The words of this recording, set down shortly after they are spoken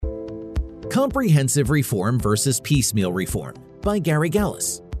Comprehensive Reform versus Piecemeal Reform by Gary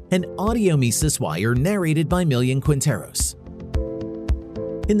Gallus, an audio Mises Wire narrated by Millian Quinteros.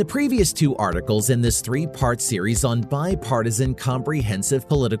 In the previous two articles in this three-part series on bipartisan comprehensive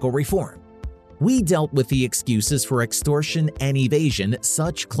political reform, we dealt with the excuses for extortion and evasion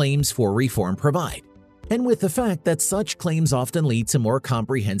such claims for reform provide, and with the fact that such claims often lead to more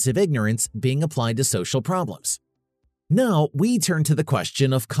comprehensive ignorance being applied to social problems. Now, we turn to the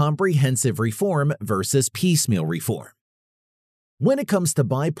question of comprehensive reform versus piecemeal reform. When it comes to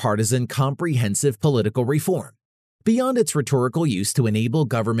bipartisan comprehensive political reform, beyond its rhetorical use to enable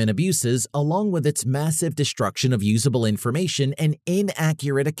government abuses along with its massive destruction of usable information and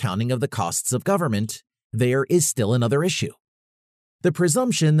inaccurate accounting of the costs of government, there is still another issue. The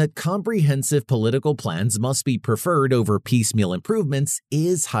presumption that comprehensive political plans must be preferred over piecemeal improvements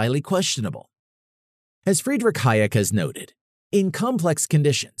is highly questionable. As Friedrich Hayek has noted, in complex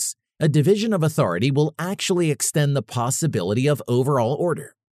conditions, a division of authority will actually extend the possibility of overall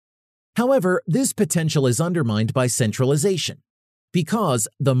order. However, this potential is undermined by centralization, because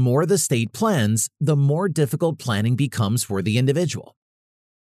the more the state plans, the more difficult planning becomes for the individual.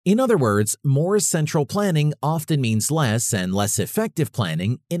 In other words, more central planning often means less and less effective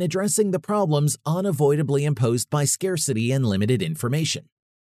planning in addressing the problems unavoidably imposed by scarcity and limited information.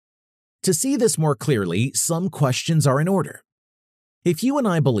 To see this more clearly, some questions are in order. If you and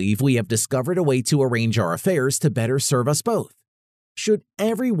I believe we have discovered a way to arrange our affairs to better serve us both, should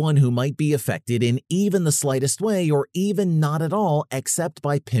everyone who might be affected in even the slightest way or even not at all except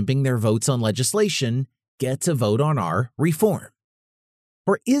by pimping their votes on legislation get to vote on our reform?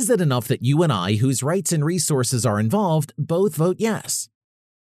 Or is it enough that you and I, whose rights and resources are involved, both vote yes?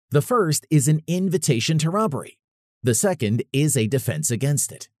 The first is an invitation to robbery. The second is a defense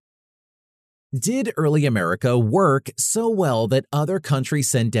against it. Did early America work so well that other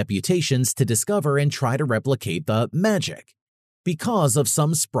countries sent deputations to discover and try to replicate the magic because of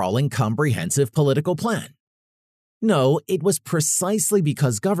some sprawling comprehensive political plan? No, it was precisely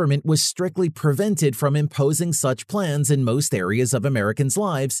because government was strictly prevented from imposing such plans in most areas of Americans'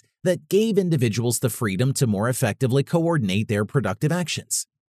 lives that gave individuals the freedom to more effectively coordinate their productive actions.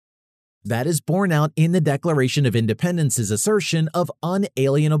 That is borne out in the Declaration of Independence's assertion of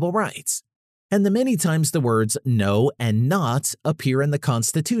unalienable rights, and the many times the words no and not appear in the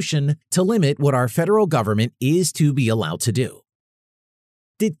Constitution to limit what our federal government is to be allowed to do.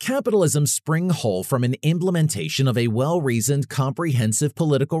 Did capitalism spring whole from an implementation of a well-reasoned comprehensive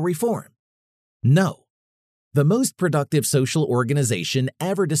political reform? No. The most productive social organization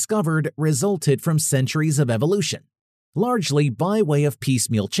ever discovered resulted from centuries of evolution, largely by way of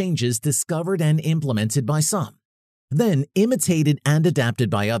piecemeal changes discovered and implemented by some, then imitated and adapted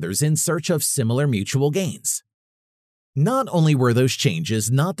by others in search of similar mutual gains. Not only were those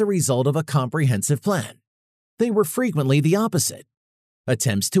changes not the result of a comprehensive plan, they were frequently the opposite: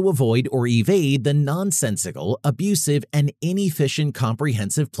 attempts to avoid or evade the nonsensical, abusive, and inefficient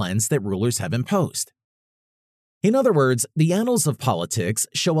comprehensive plans that rulers have imposed. In other words, the annals of politics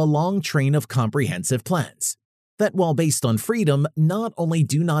show a long train of comprehensive plans that, while based on freedom, not only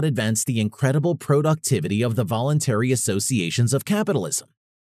do not advance the incredible productivity of the voluntary associations of capitalism,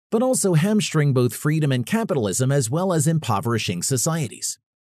 but also hamstring both freedom and capitalism as well as impoverishing societies.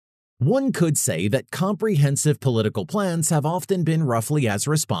 One could say that comprehensive political plans have often been roughly as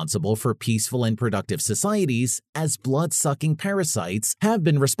responsible for peaceful and productive societies as blood-sucking parasites have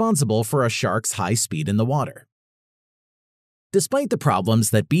been responsible for a shark's high speed in the water. Despite the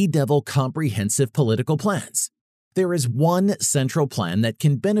problems that bedevil comprehensive political plans, there is one central plan that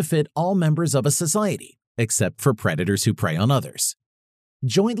can benefit all members of a society, except for predators who prey on others: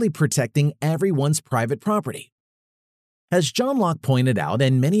 jointly protecting everyone's private property. As John Locke pointed out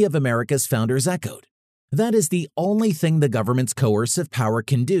and many of America's founders echoed, that is the only thing the government's coercive power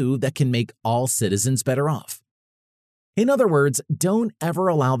can do that can make all citizens better off. In other words, don't ever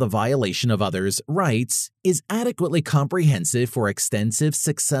allow the violation of others' rights is adequately comprehensive for extensive,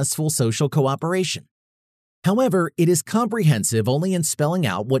 successful social cooperation. However, it is comprehensive only in spelling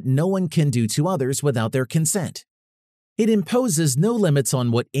out what no one can do to others without their consent. It imposes no limits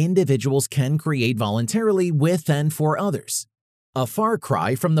on what individuals can create voluntarily with and for others, a far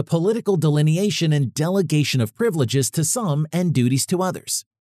cry from the political delineation and delegation of privileges to some and duties to others.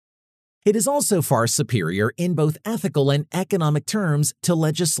 It is also far superior in both ethical and economic terms to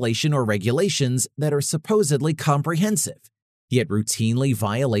legislation or regulations that are supposedly comprehensive, yet routinely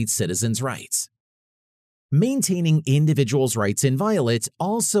violate citizens' rights. Maintaining individuals' rights inviolate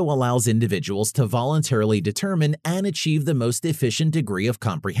also allows individuals to voluntarily determine and achieve the most efficient degree of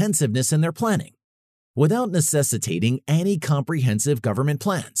comprehensiveness in their planning, without necessitating any comprehensive government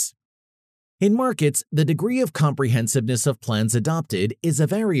plans. In markets, the degree of comprehensiveness of plans adopted is a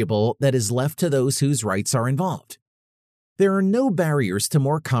variable that is left to those whose rights are involved. There are no barriers to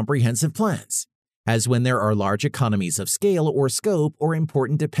more comprehensive plans, as when there are large economies of scale or scope or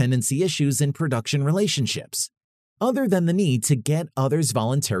important dependency issues in production relationships, other than the need to get others'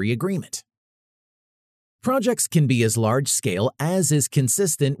 voluntary agreement. Projects can be as large-scale as is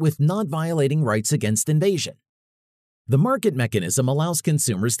consistent with not violating rights against invasion. The market mechanism allows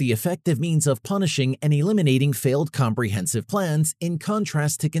consumers the effective means of punishing and eliminating failed comprehensive plans in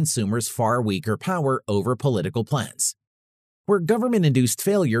contrast to consumers' far weaker power over political plans, where government-induced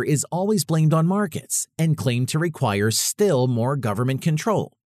failure is always blamed on markets and claimed to require still more government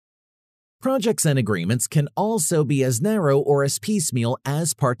control. Projects and agreements can also be as narrow or as piecemeal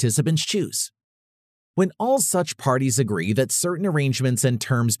as participants choose. When all such parties agree that certain arrangements and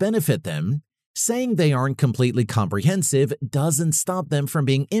terms benefit them, saying they aren't completely comprehensive doesn't stop them from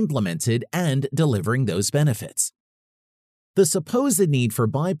being implemented and delivering those benefits. The supposed need for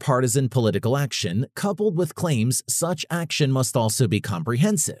bipartisan political action, coupled with claims such action must also be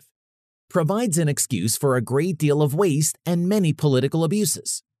comprehensive, provides an excuse for a great deal of waste and many political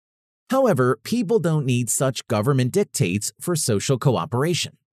abuses. However, people don't need such government dictates for social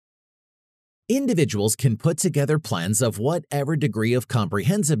cooperation. Individuals can put together plans of whatever degree of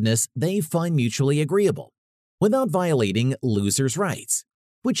comprehensiveness they find mutually agreeable, without violating losers' rights,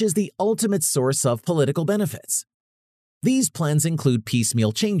 which is the ultimate source of political benefits. These plans include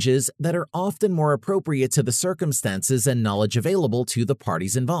piecemeal changes that are often more appropriate to the circumstances and knowledge available to the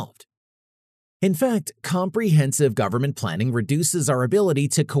parties involved. In fact, comprehensive government planning reduces our ability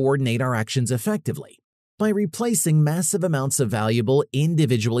to coordinate our actions effectively by replacing massive amounts of valuable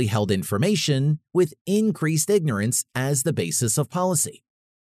individually held information with increased ignorance as the basis of policy.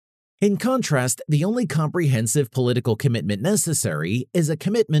 In contrast, the only comprehensive political commitment necessary is a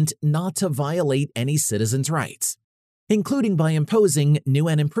commitment not to violate any citizen's rights, including by imposing new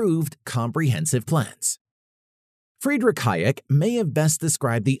and improved comprehensive plans. Friedrich Hayek may have best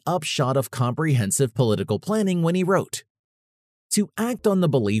described the upshot of comprehensive political planning when he wrote, "To act on the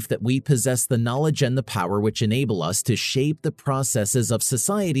belief that we possess the knowledge and the power which enable us to shape the processes of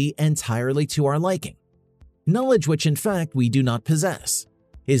society entirely to our liking, knowledge which in fact we do not possess,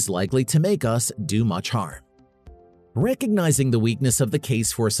 is likely to make us do much harm." Recognizing the weakness of the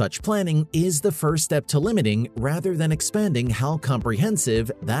case for such planning is the first step to limiting rather than expanding how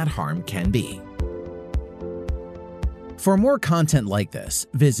comprehensive that harm can be. For more content like this,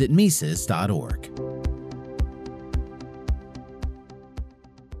 visit Mises.org.